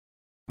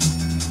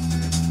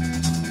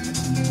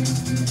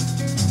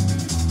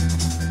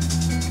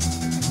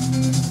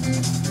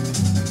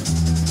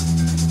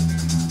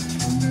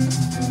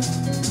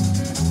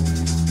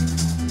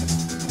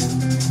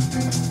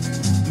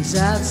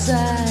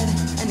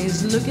outside and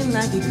he's looking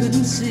like he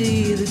couldn't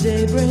see the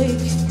daybreak.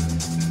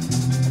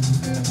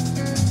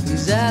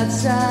 He's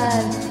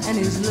outside and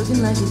he's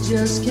looking like he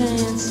just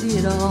can't see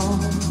it all.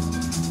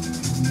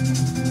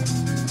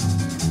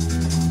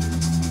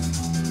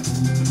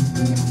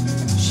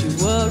 She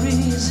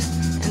worries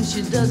and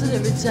she does it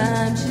every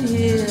time she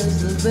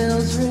hears the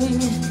bells ring.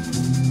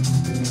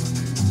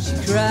 She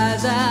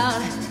cries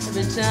out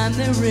every time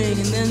they ring,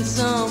 and then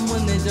some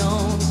when they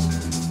don't.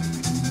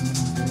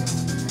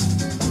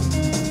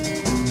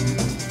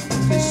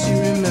 'Cause she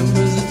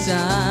remembers the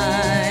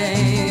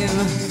time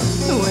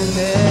when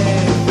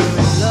they were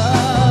in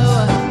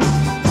love.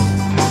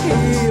 He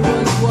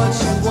was what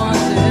she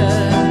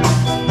wanted,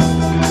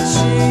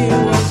 she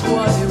was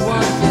what he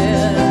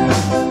wanted.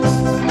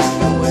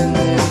 When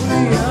they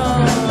were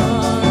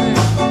young,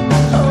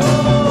 oh,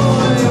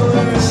 they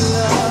were in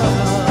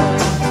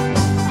love.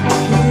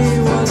 He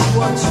was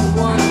what she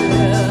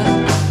wanted,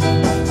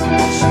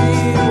 she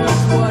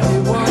was what he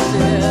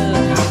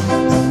wanted.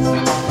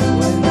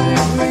 When they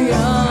were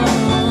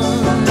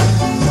young,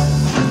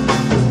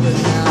 but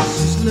now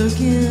she's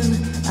looking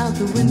out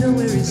the window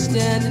where he's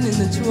standing in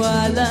the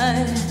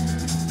twilight.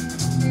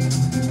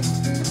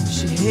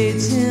 She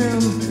hates him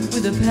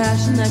with a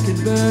passion that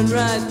could burn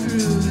right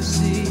through the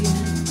sea.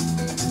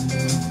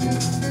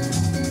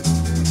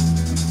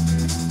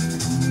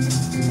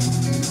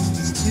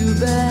 It's too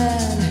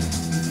bad,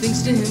 he thinks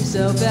to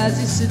himself as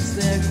he sits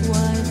there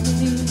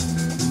quietly.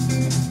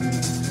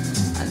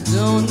 I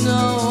don't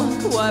know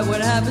quite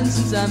what happened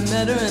since I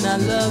met her and I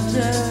loved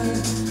her,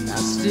 I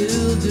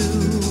still do.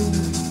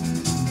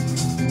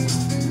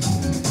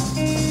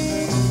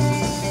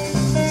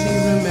 He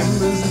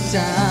remembers the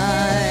time